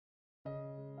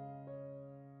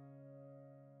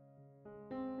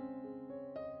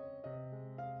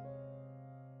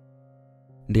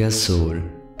Their soul,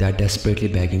 they are desperately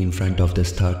begging in front of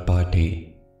this third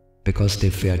party because they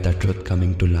fear the truth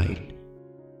coming to light.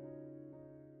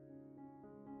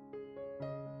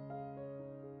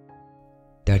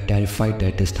 They are terrified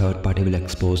that this third party will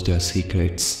expose their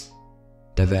secrets,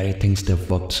 the very things they've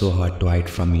worked so hard to hide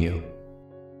from you.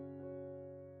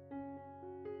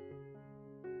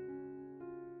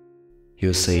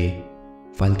 You see,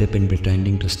 while they've been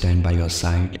pretending to stand by your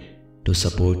side, to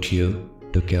support you,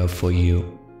 to care for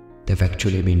you, they've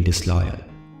actually been disloyal,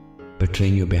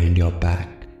 betraying you behind your back.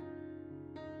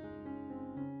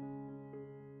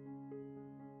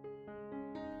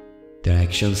 Their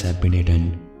actions have been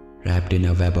hidden, wrapped in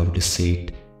a web of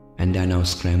deceit, and they are now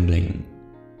scrambling,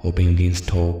 hoping against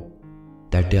hope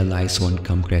that their lies won't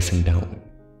come crashing down.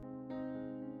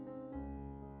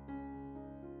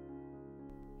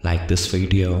 Like this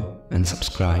video and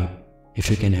subscribe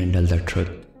if you can handle the truth.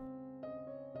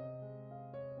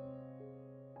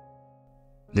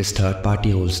 This third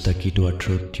party holds the key to a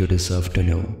truth you deserve to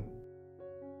know.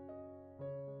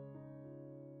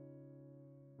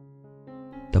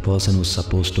 The person who's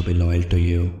supposed to be loyal to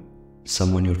you,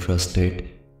 someone you trusted,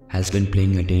 has been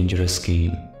playing a dangerous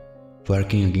game,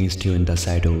 working against you in the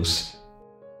shadows.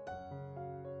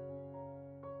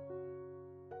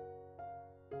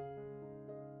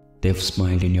 They've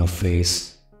smiled in your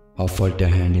face, offered their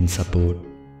hand in support,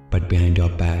 but behind your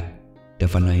back,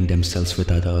 they've aligned themselves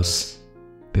with others,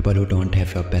 people who don't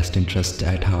have your best interests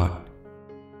at heart.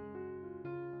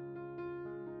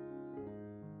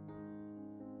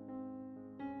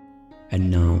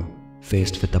 And now,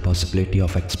 faced with the possibility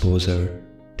of exposure,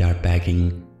 they are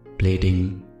begging,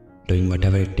 pleading, doing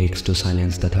whatever it takes to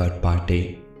silence the third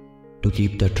party, to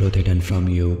keep the truth hidden from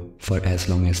you for as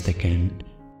long as they can.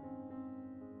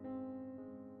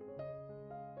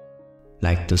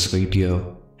 Like this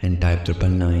video and type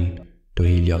 999 to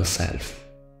heal yourself.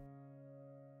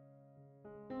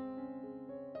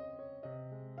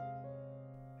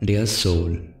 Dear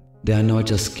soul, they are not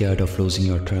just scared of losing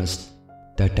your trust,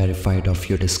 they are terrified of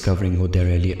you discovering who they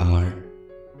really are,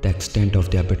 the extent of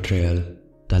their betrayal,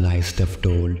 the lies they've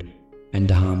told, and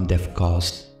the harm they've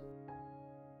caused.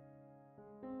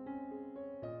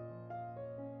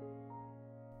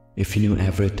 If you knew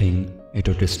everything, it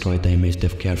would destroy the image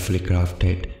they've carefully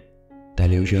crafted, the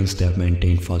illusions they've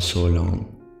maintained for so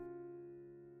long.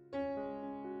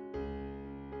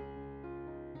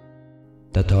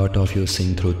 The thought of you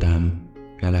seeing through them,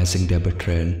 realizing their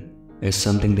betrayal, is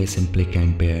something they simply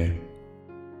can't bear.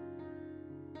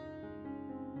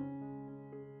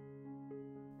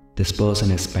 This person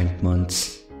has spent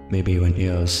months, maybe even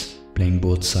years, playing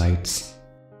both sides.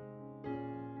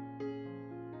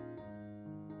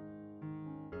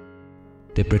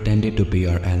 They pretended to be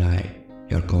your ally,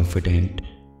 your confidant,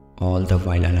 all the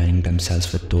while aligning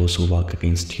themselves with those who work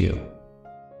against you.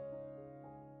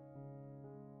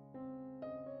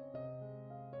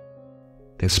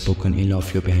 They've spoken ill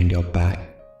of you behind your back,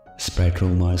 spread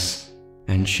rumors,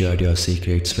 and shared your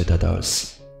secrets with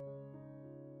others.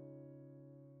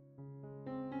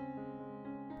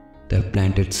 They've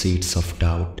planted seeds of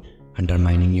doubt,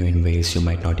 undermining you in ways you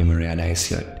might not even realize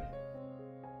yet.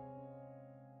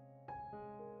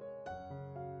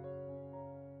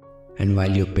 And while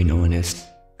you've been honest,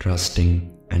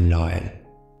 trusting, and loyal,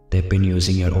 they've been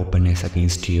using your openness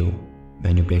against you,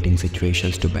 manipulating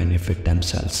situations to benefit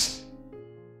themselves.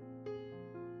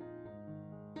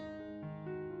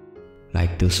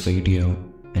 Like this video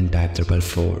and type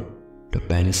 444 to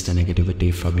banish the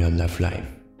negativity from your love life.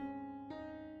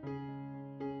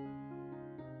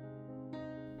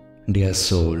 Dear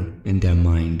soul, in their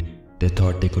mind, they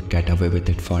thought they could get away with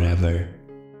it forever.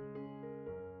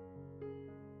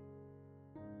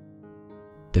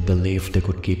 They believed they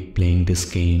could keep playing this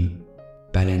game,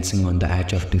 balancing on the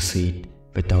edge of deceit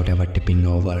without ever tipping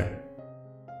over.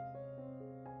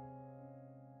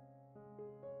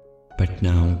 But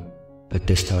now, with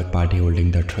this third party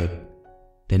holding the truth,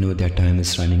 they know their time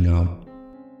is running out.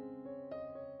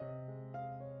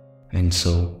 And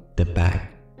so, they begged,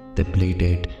 they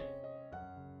pleaded,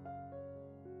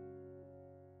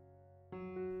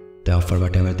 they offer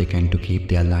whatever they can to keep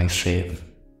their lives safe,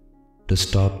 to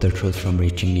stop the truth from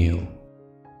reaching you.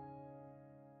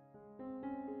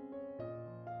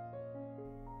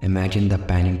 Imagine the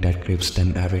panic that grips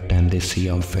them every time they see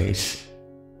your face,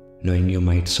 knowing you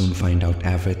might soon find out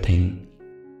everything.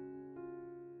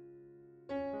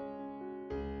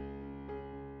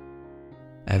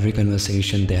 Every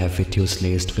conversation they have with you is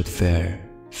laced with fear,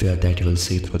 fear that you will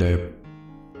see through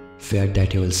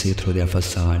their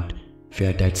facade,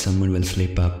 fear that someone will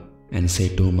slip up and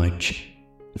say too much,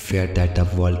 fear that the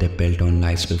world they built on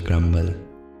lies will crumble.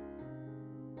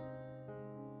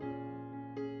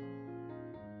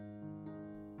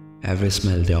 Every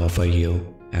smell they offer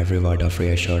you, every word of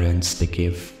reassurance they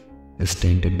give, is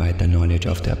tainted by the knowledge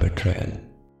of their betrayal.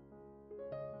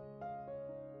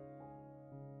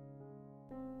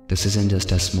 This isn't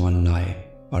just a small lie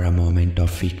or a moment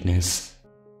of weakness.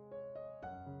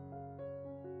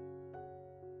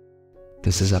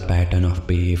 This is a pattern of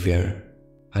behavior,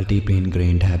 a deeply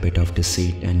ingrained habit of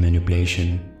deceit and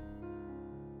manipulation.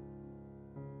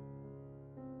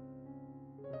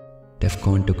 They've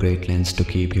gone to great lengths to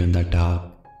keep you in the dark,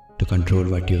 to control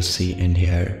what you see and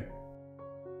hear.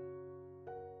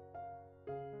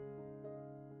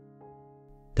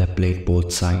 They've played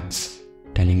both sides,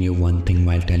 telling you one thing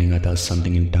while telling others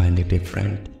something entirely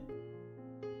different.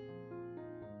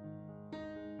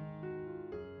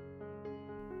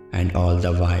 And all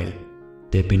the while,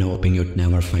 they've been hoping you'd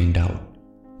never find out,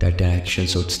 that their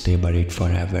actions would stay buried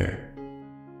forever.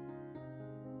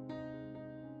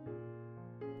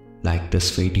 Like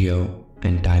this video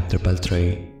and type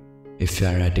 333 if you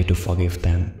are ready to forgive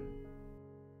them.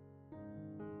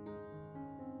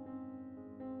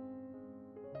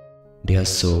 Dear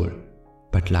soul,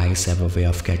 but lies have a way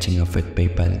of catching up with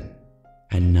people,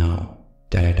 and now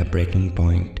they're at a breaking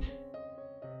point.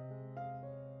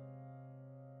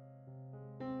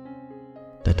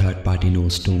 The third party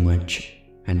knows too much,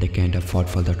 and they can't afford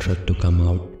for the truth to come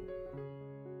out.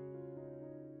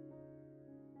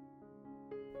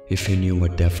 If you knew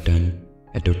what they've done,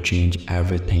 it would change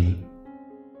everything.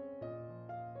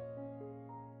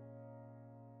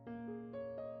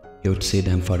 You'd see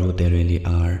them for who they really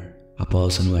are, a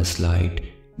person who has lied,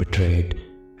 betrayed,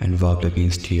 and worked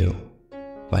against you,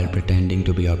 while pretending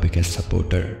to be your biggest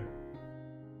supporter.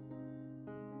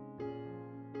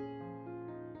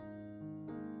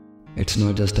 It's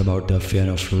not just about the fear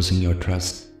of losing your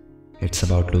trust, it's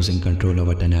about losing control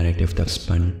over the narrative they've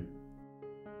spun.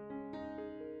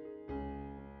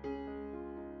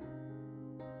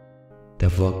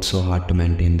 They've worked so hard to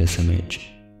maintain this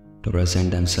image, to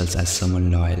present themselves as someone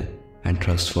loyal and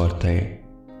trustworthy,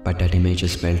 but that image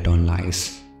is built on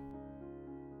lies.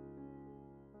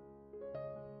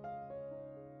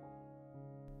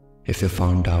 If you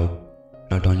found out,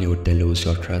 not only would they lose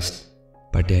your trust,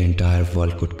 but their entire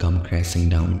world could come crashing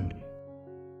down.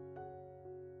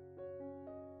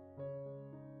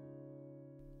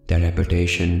 Their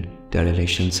reputation, their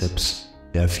relationships,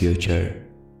 their future,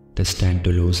 they stand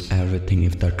to lose everything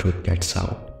if the truth gets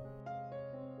out.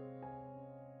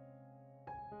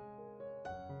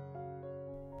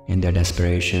 In their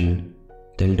desperation,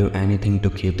 they'll do anything to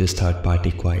keep this third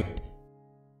party quiet.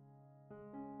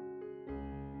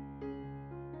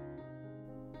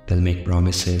 They'll make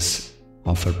promises,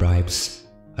 offer bribes,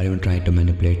 or even try to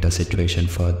manipulate the situation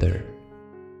further.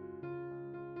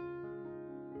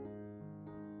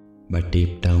 But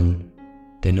deep down,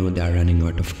 they know they are running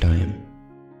out of time.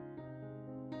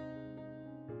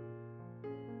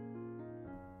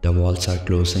 The walls are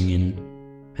closing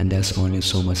in, and there's only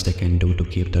so much they can do to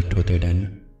keep the truth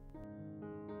hidden.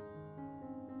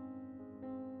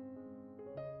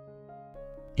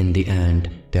 In the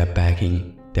end, they are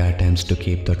begging, their attempts to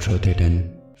keep the truth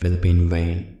hidden will be in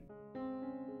vain.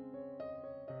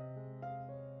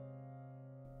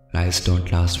 Lies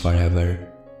don't last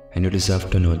forever, and you deserve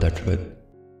to know the truth.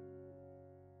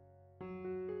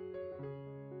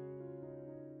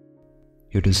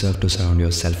 You deserve to surround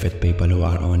yourself with people who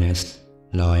are honest,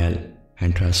 loyal,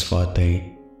 and trustworthy,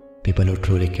 people who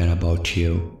truly care about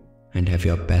you and have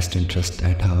your best interest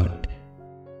at heart.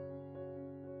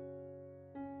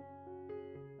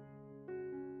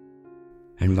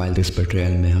 And while this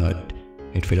betrayal may hurt,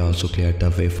 it will also clear the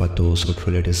way for those who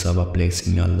truly deserve a place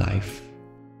in your life.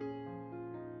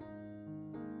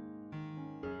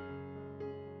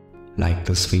 Like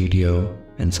this video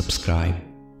and subscribe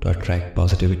to attract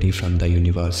positivity from the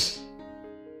universe.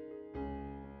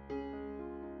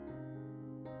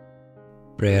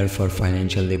 Prayer for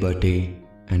financial liberty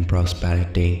and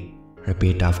prosperity.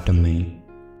 Repeat after me.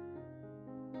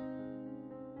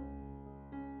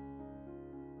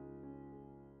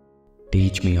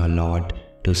 Teach me, O Lord,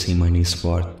 to see money's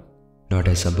worth, not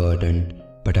as a burden,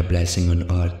 but a blessing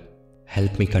on earth.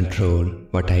 Help me control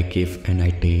what I give and I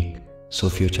take, so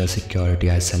future security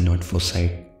I shall not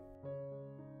forsake.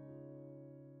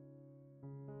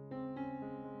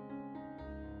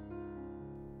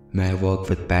 May I work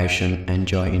with passion and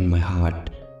joy in my heart,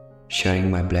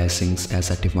 sharing my blessings as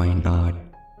a divine art.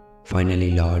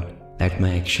 Finally, Lord, let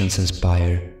my actions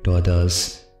inspire to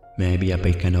others. May I be a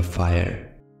beacon of fire.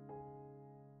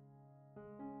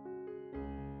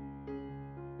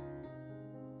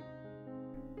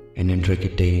 In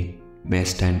intricity, may I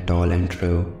stand tall and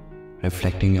true,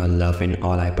 reflecting your love in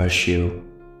all I pursue.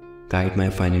 Guide my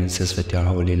finances with your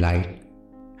holy light,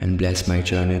 and bless my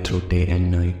journey through day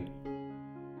and night.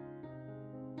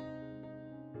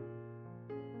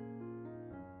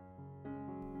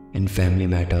 In family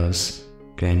matters,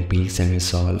 grant peace and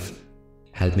resolve.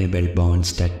 Help me build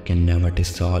bonds that can never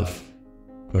dissolve.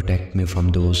 Protect me from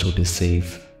those who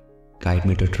deceive. Guide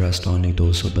me to trust only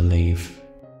those who believe.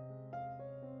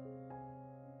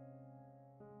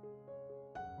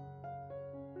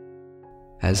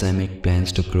 As I make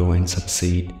plans to grow and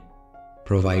succeed,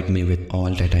 provide me with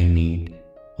all that I need.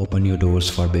 Open your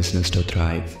doors for business to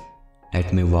thrive.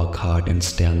 Let me work hard and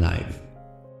stay alive.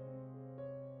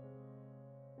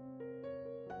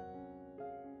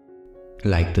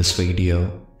 Like this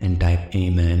video and type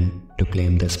Amen to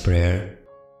claim this prayer.